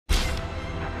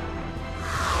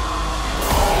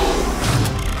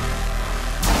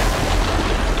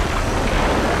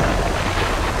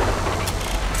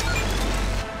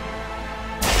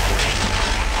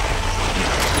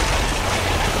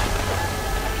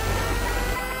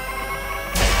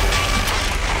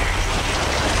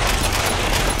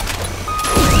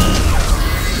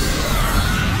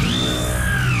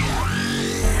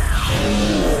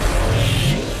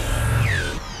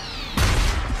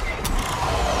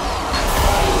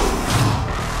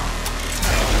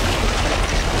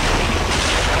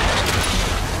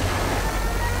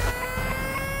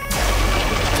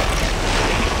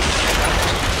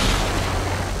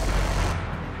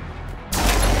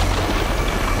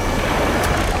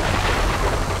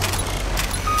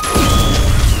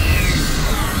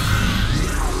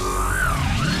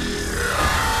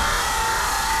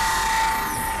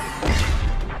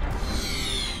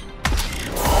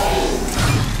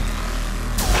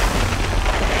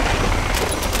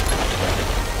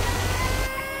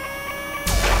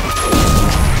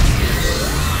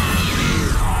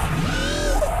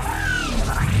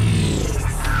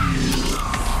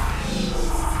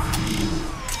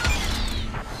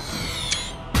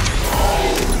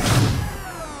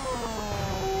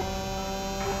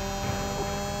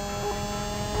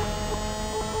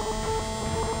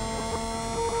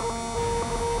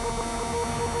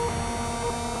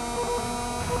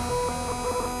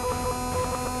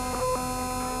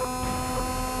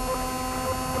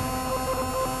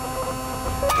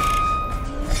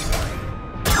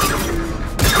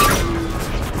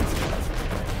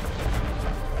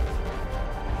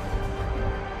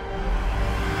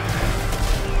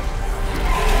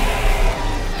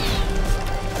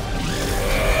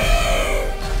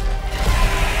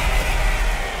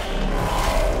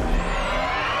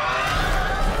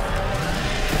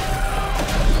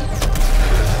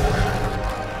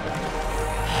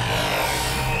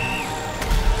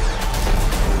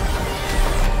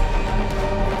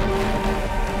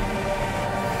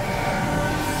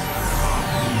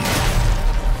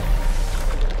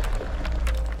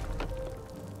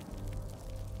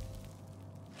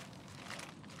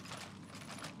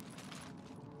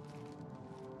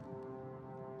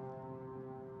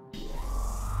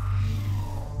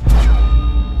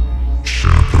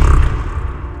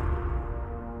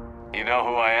know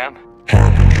who I am?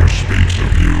 Harbinger speaks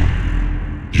of you.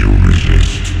 You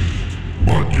resist,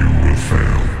 but you will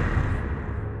fail.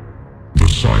 The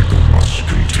cycle must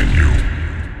continue.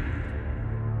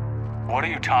 What are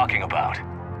you talking about?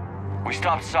 We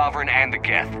stopped Sovereign and the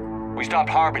Geth. We stopped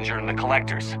Harbinger and the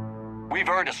Collectors. We've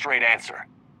earned a straight answer.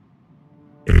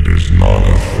 It is not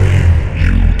a thing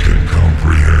you can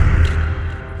comprehend.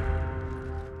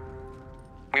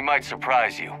 We might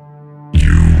surprise you.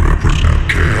 You represent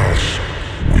chaos.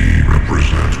 We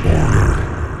represent order.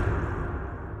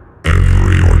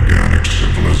 Every organic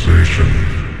civilization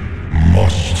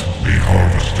must be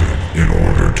harvested in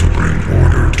order to bring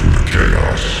order to the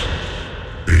chaos.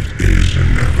 It is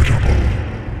inevitable.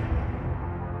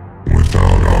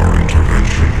 Without our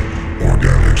intervention,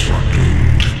 organics are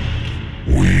doomed.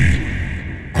 We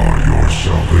are your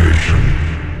salvation.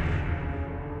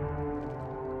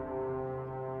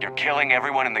 You're killing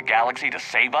everyone in the galaxy to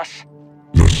save us?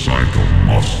 The cycle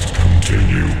must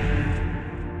continue.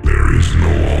 There is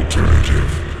no alternative.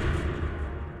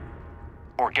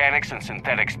 Organics and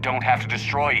synthetics don't have to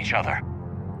destroy each other.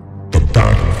 The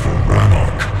battle for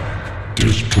Rannoch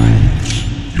disproves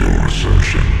your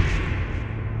assertion.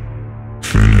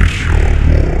 Finish your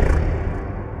war.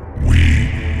 We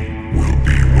will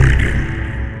be waiting.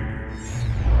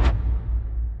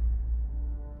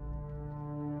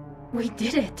 We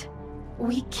did it.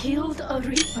 We killed a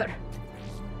Reaper.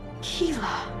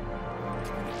 Keela.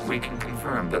 We can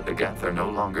confirm that the Geth are no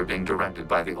longer being directed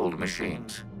by the old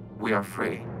machines. We are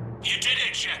free. You did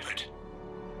it, Shepard.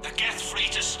 The Geth free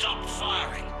to stop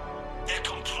firing. They're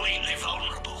completely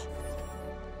vulnerable.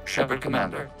 Shepard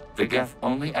Commander, the Geth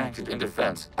only acted in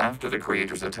defense after the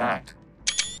Creators attacked.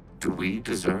 Do we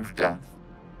deserve death?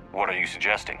 What are you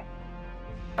suggesting?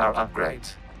 Our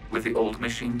upgrades. With the old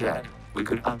machine dead, we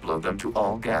could upload them to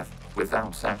all Geth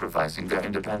without sacrificing their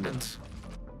independence.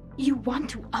 You want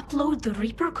to upload the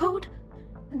Reaper code?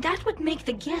 That would make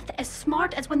the Geth as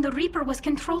smart as when the Reaper was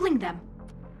controlling them.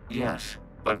 Yes,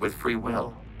 but with free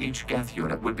will, each Geth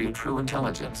unit would be a true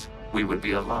intelligence. We would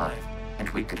be alive, and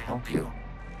we could help you.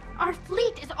 Our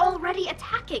fleet is already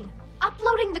attacking.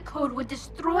 Uploading the code would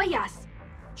destroy us.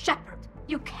 Shepard,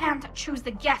 you can't choose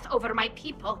the Geth over my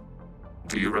people.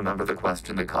 Do you remember the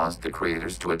question that caused the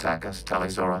Creators to attack us,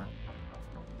 Talizora?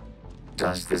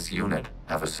 Does this unit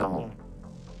have a soul?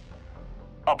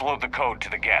 Upload the code to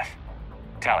the Geth.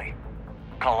 Tally,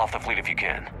 call off the fleet if you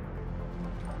can.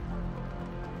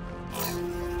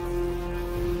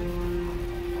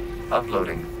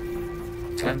 Uploading.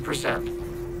 10%.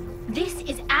 This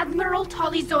is Admiral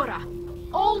Talizora.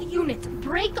 All units,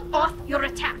 break off your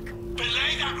attack.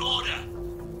 Belay that order.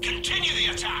 Continue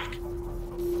the attack.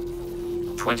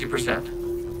 20%.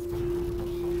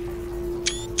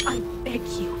 I beg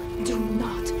you, do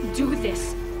not do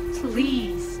this.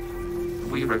 Please.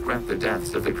 We regret the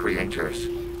deaths of the Creators,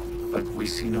 but we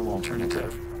see no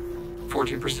alternative.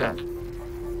 40%.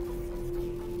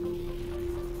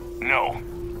 No.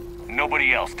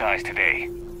 Nobody else dies today.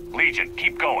 Legion,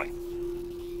 keep going.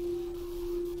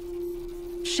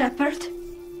 Shepard?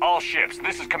 All ships,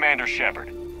 this is Commander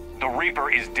Shepard. The Reaper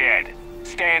is dead.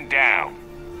 Stand down.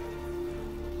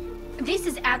 This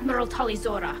is Admiral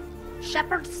Talizora.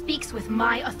 Shepard speaks with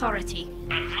my authority.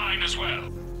 And mine as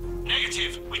well.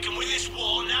 Negative. We can win this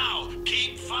war now.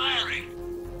 Keep firing.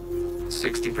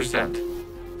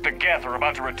 60%. The Geth are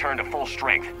about to return to full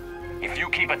strength. If you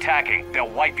keep attacking, they'll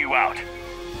wipe you out.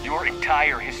 Your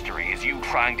entire history is you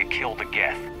trying to kill the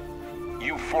Geth.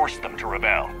 You forced them to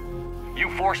rebel. You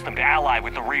forced them to ally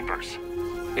with the Reapers.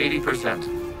 80%.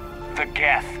 The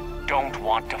Geth don't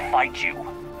want to fight you.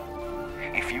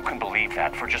 If you can believe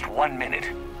that for just 1 minute,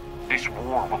 this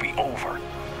war will be over.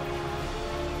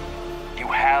 You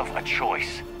have a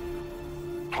choice.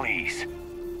 Please.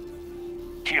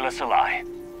 Keep us alive.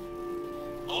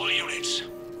 All units,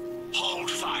 hold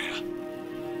fire.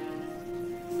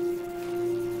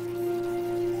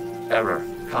 Error.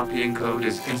 Copying code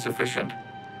is insufficient.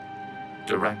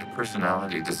 Direct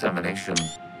personality dissemination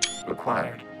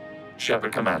required.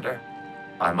 Shepard Commander,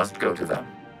 I must go to them.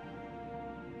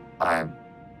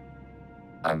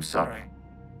 I'm sorry.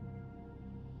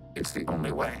 It's the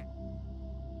only way.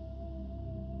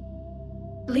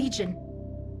 Legion,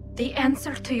 the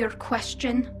answer to your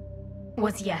question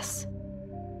was yes.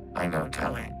 I know,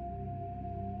 Tally.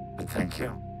 But thank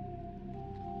you.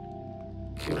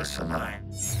 Kila Sanai.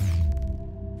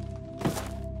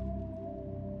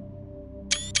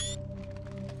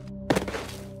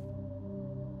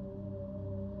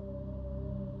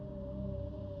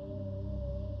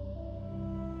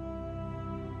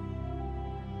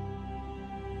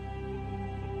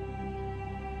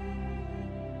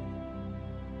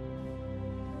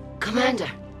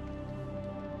 Commander.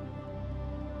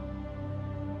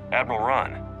 Admiral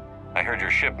Ron, I heard your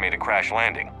ship made a crash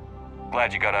landing.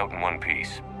 Glad you got out in one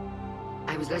piece.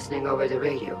 I was listening over the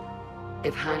radio.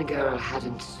 If Hangara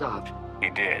hadn't stopped...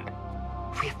 He did.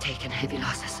 We have taken heavy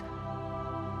losses.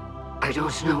 I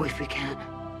don't know if we can.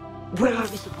 Where are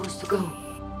we supposed to go?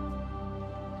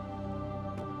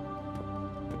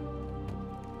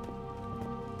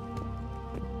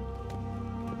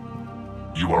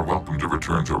 You are welcome to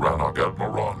return to Rannoch,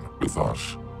 Admiral Ron, with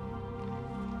us.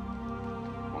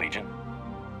 Legion?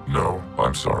 No,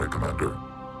 I'm sorry, Commander.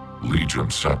 Legion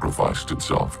sacrificed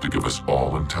itself to give us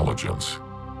all intelligence.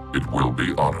 It will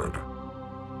be honored.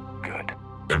 Good.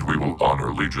 And we will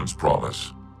honor Legion's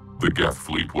promise. The Geth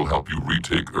fleet will help you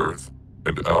retake Earth,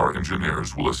 and our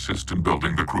engineers will assist in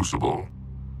building the Crucible.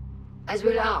 As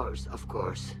will ours, of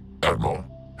course. Admiral,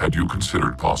 had you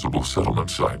considered possible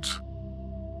settlement sites?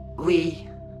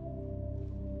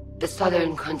 The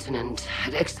southern continent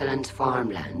had excellent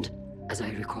farmland, as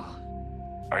I recall.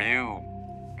 Are you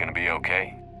gonna be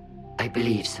okay? I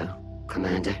believe so,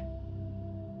 Commander.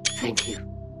 Thank you.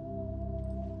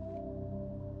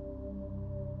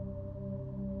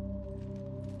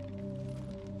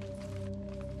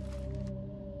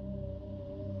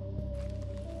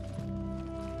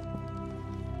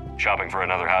 Shopping for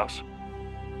another house?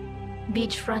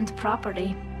 Beachfront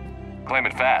property. Claim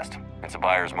it fast. It's a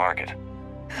buyer's market.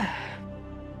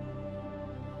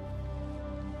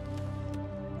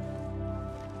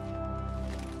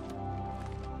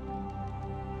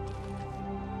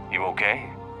 You okay?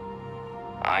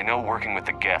 I know working with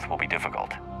the Geth will be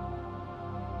difficult.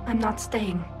 I'm not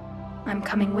staying. I'm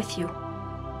coming with you.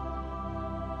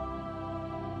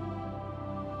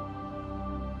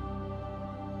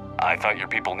 I thought your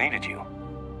people needed you.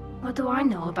 What do I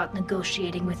know about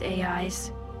negotiating with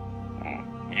AIs?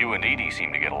 You and Edie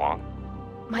seem to get along.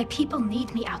 My people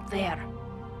need me out there.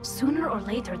 Sooner or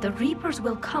later, the Reapers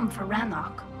will come for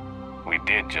Rannoch. We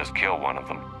did just kill one of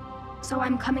them. So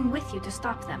I'm coming with you to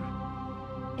stop them.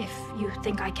 If you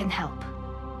think I can help.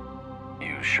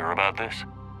 You sure about this?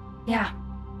 Yeah.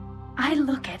 I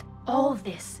look at all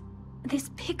this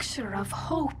picture of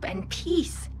hope and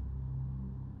peace.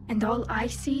 And all I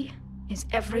see is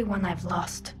everyone I've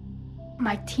lost.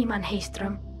 My team on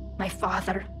Haestrom, my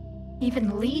father,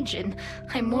 even Legion.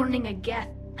 I'm mourning a Geth.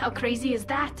 How crazy is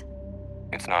that?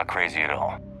 It's not crazy at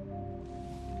all.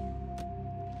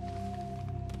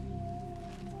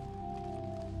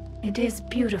 It is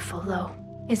beautiful, though,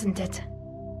 isn't it?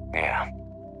 Yeah,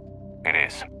 it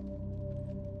is.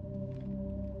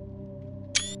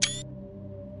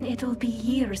 It'll be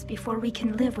years before we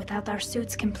can live without our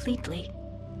suits completely.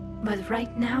 But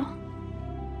right now...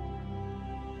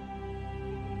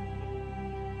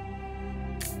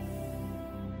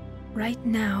 Right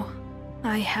now,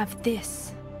 I have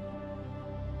this.